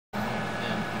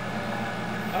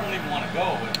I don't even want to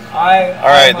go.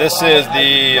 Alright, this is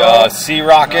the Sea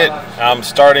Rocket. I'm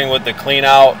starting with the clean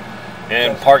out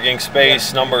in parking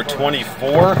space number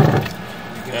 24.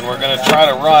 And we're going to try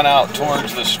to run out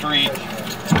towards the street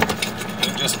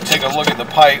and just take a look at the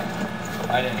pipe.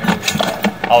 I didn't hear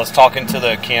you. I was talking to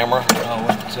the camera. Oh,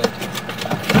 what's it?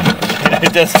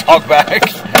 It does talk back.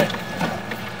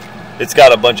 It's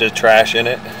got a bunch of trash in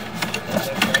it.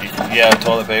 Yeah,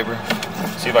 toilet paper.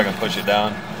 See if I can push it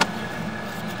down.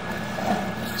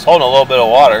 It's holding a little bit of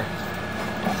water.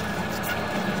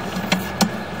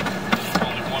 There's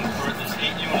only one for this 8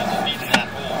 units feeding that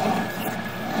hole.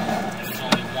 And there's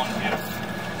only one here.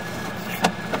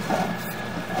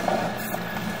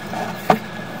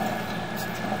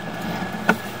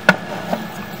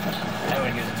 That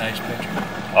one gets a nice picture.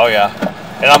 Oh yeah.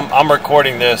 And I'm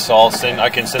recording this, so I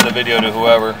can send the video to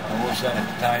whoever. And we'll send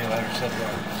it to Tanya, let her sit there.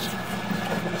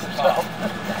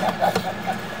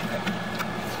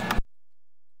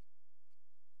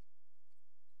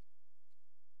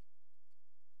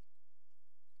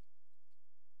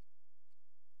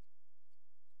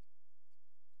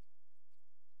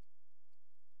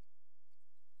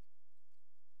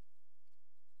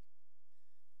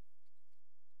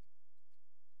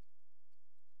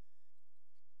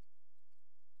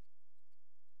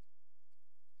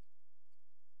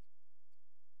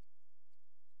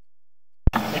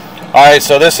 Alright,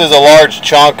 so this is a large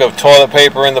chunk of toilet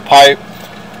paper in the pipe.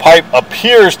 Pipe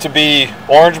appears to be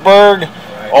Orangeburg.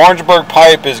 Right. Orangeburg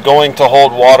pipe is going to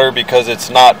hold water because it's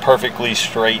not perfectly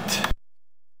straight.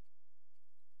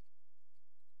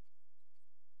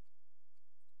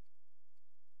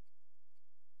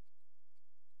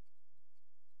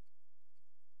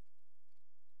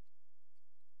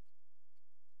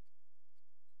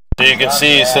 So you can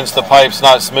see, since the pipe's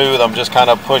not smooth, I'm just kind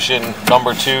of pushing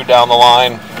number 2 down the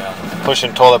line,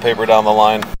 pushing toilet paper down the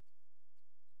line.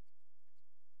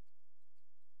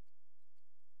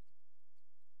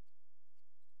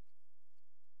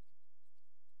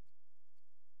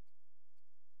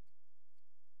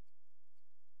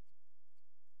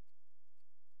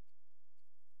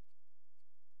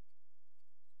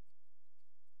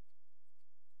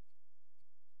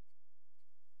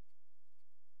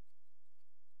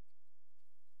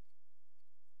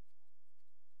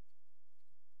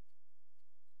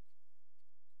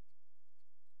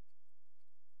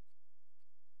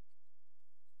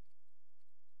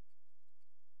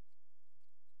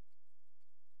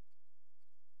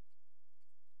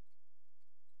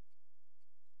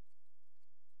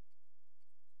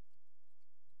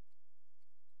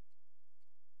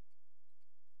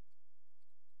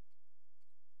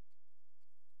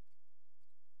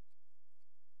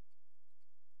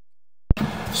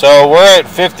 So we're at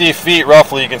 50 feet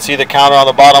roughly. You can see the counter on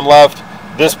the bottom left.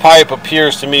 This pipe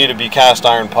appears to me to be cast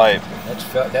iron pipe.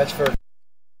 That's for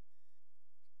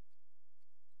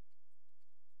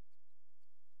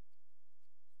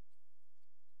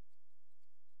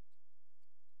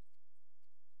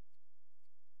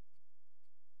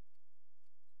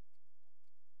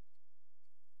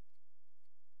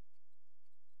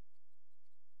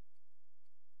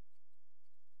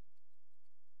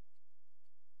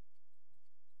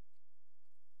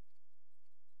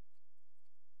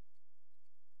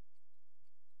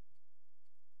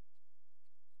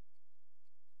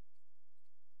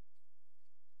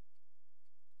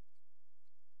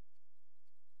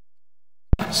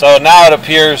So now it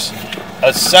appears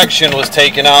a section was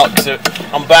taken out.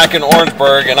 I'm back in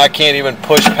Orangeburg and I can't even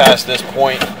push past this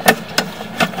point.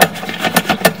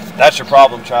 That's your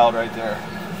problem child right there.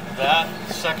 that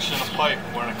section of pipe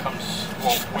when it comes,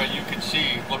 well, where you can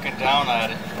see looking down at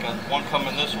it, got one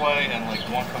coming this way and like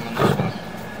one coming this way.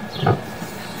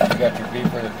 You got your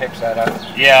beeper that picks that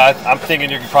up? Yeah, I'm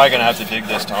thinking you're probably going to have to dig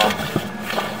this, Tom.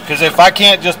 Because if I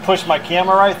can't just push my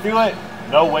camera right through it,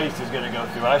 no waste is going to go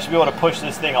through it. I should be able to push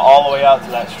this thing all the way out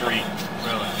to that street.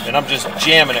 Really? And I'm just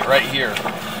jamming it right here.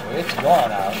 Well, it's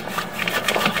gone out.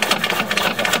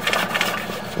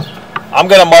 I'm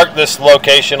going to mark this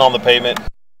location on the pavement.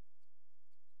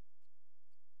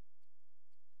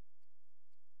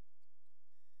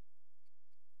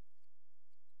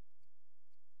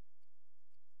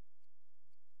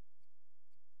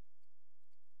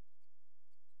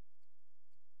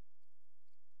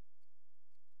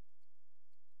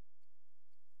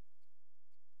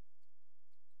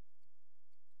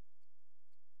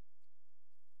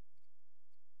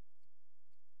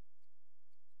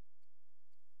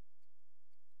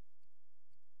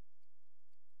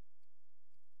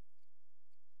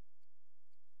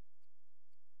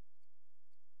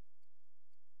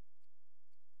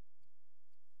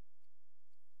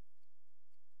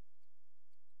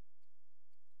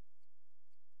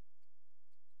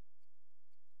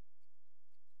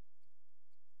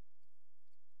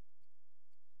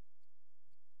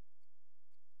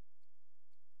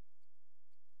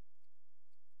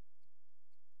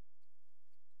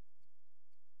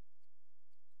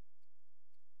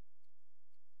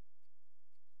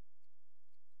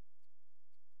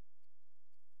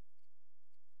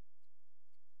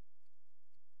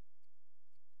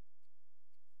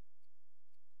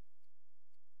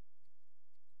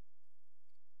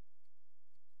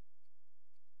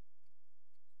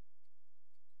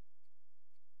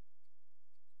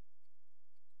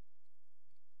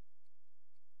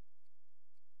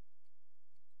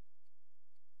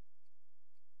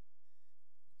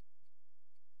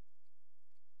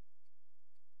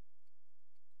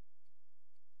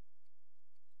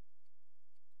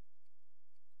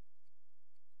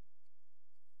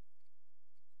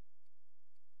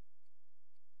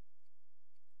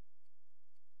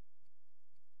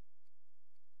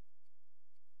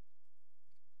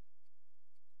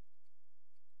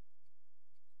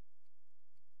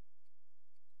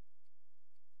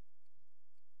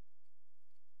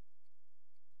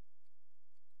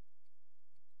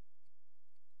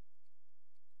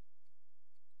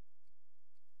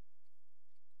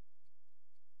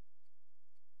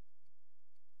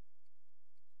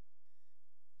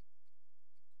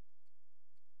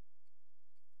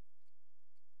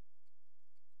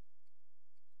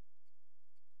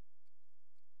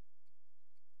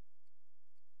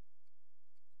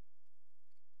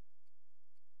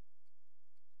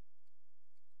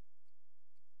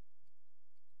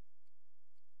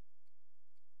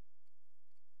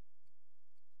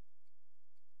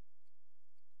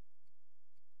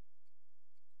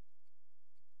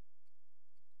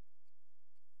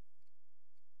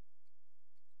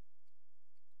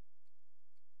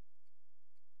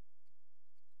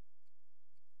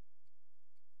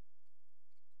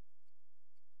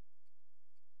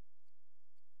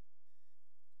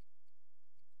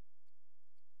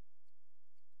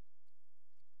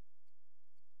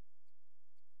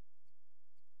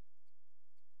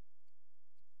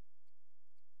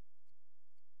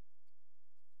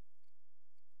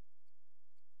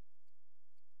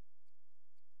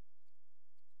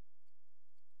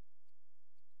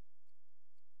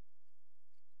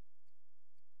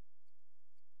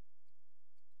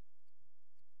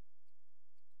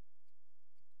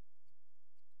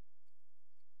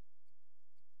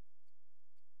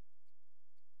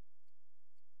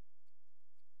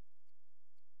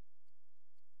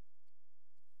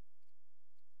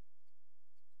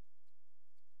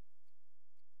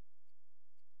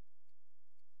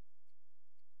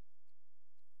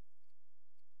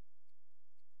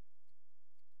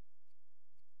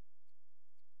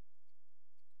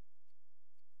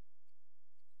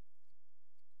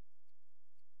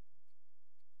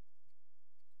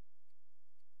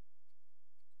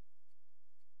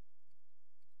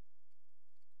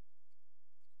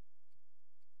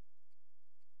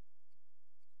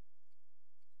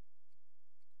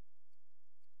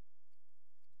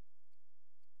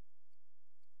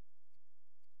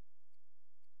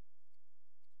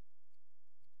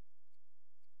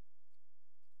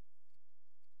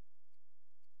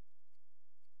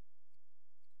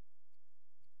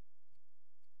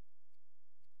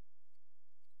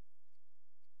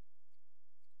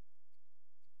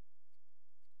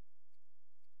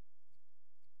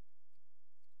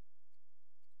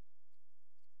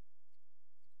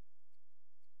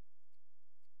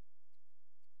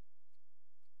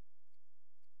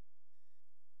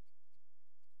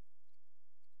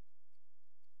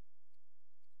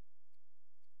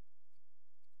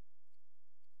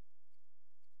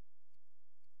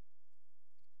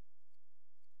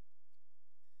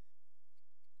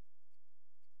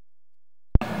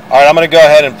 All right, I'm going to go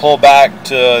ahead and pull back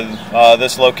to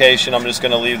this location. I'm just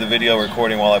going to leave the video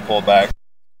recording while I pull back.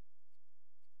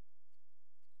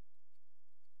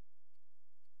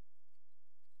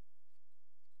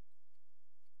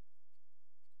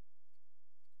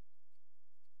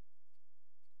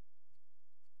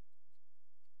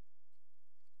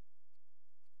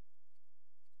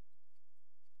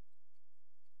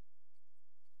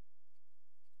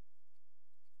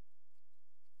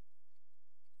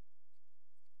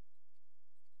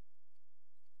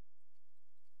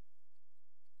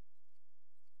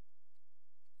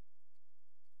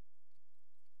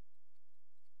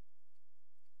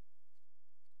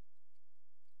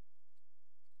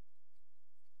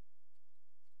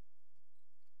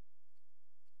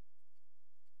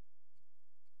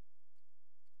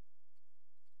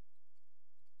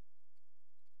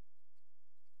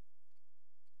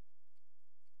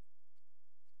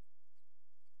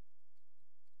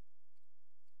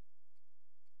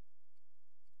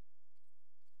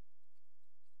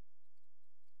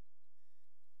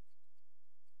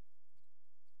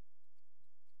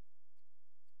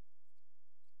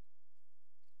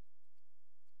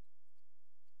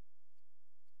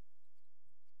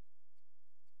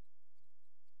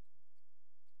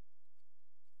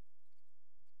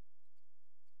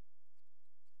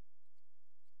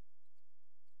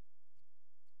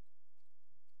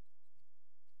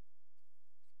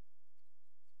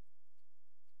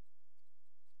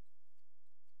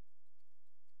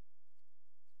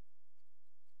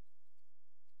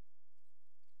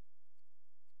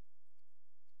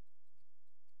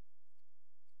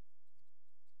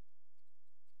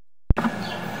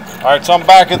 All right, so I'm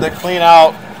back at the clean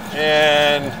out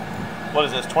in, what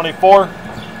is this, 24?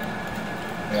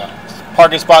 Yeah.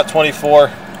 Parking spot 24.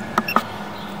 All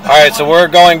right, so we're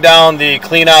going down the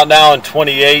clean out now in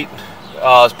 28.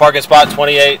 It's parking spot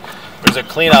 28. There's a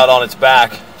clean out on its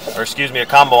back, or excuse me, a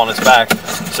combo on its back.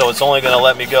 So it's only going to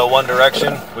let me go one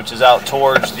direction, which is out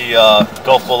towards the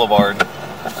Gulf Boulevard.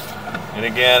 And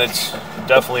again, it's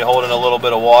definitely holding a little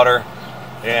bit of water,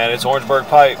 and it's Orangeburg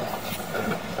pipe.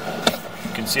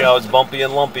 You can see how it's bumpy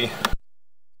and lumpy.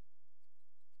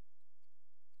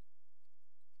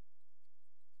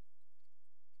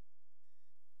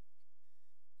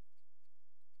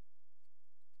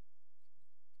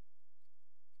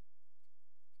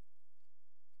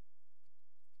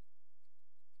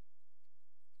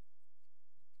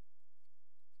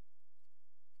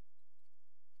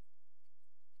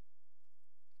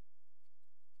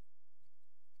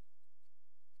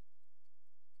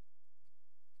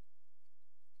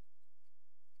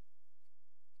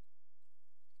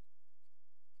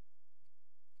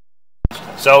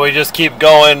 So we just keep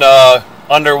going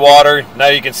underwater. Now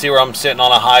you can see where I'm sitting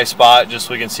on a high spot, just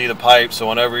so we can see the pipe. So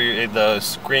whenever the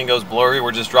screen goes blurry,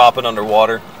 we're just dropping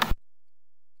underwater.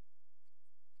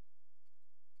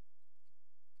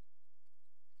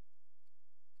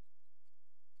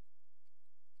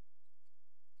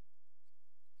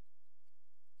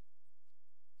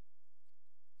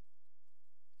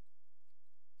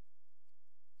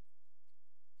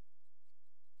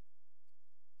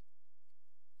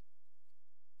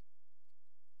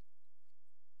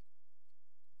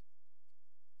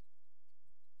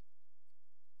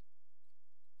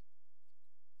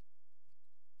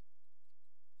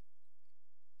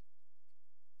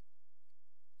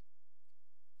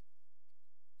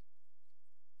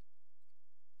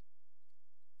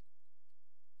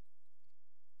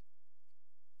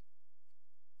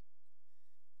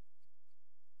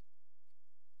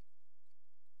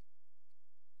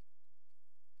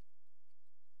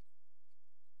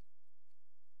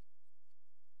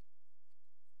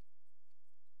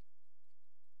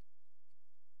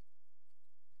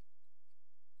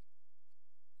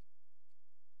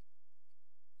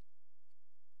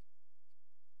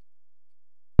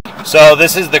 So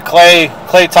this is the clay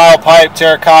tile pipe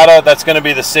terracotta. That's going to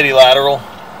be the city lateral.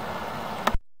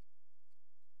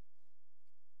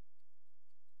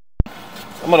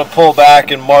 I'm going to pull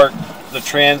back and mark the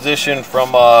transition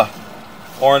from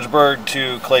Orangeburg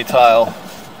to clay tile,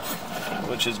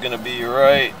 which is going to be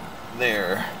right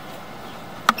there.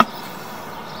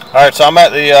 All right, so I'm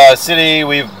at the city.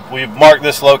 We've marked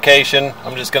this location.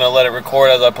 I'm just going to let it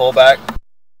record as I pull back.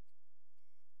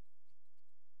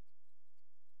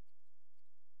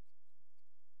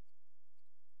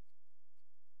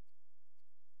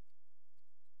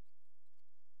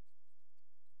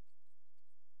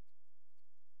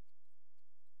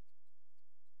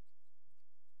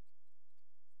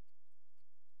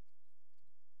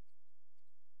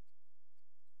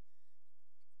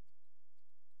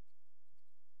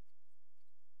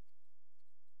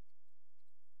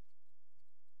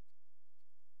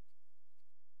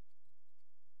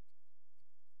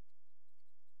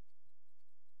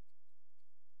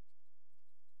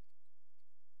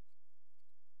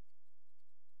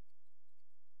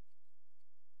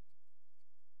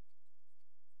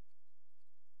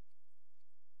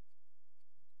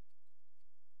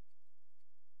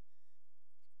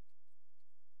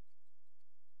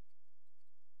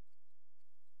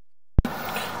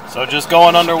 So just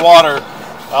going underwater.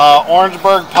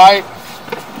 Orangeburg pipe.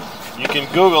 You can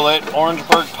Google it.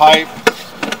 Orangeburg pipe.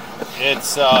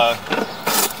 It's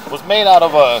was made out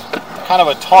of a kind of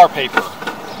a tar paper.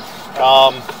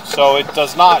 So it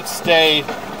does not stay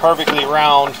perfectly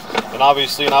round, and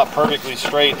obviously not perfectly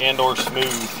straight and or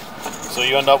smooth. So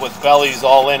you end up with bellies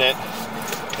all in it,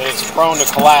 and it's prone to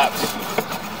collapse.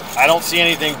 I don't see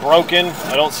anything broken.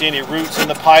 I don't see any roots in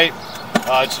the pipe.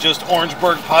 It's just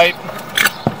Orangeburg pipe.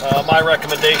 My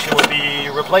recommendation would be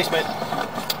replacement.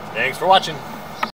 Thanks for watching.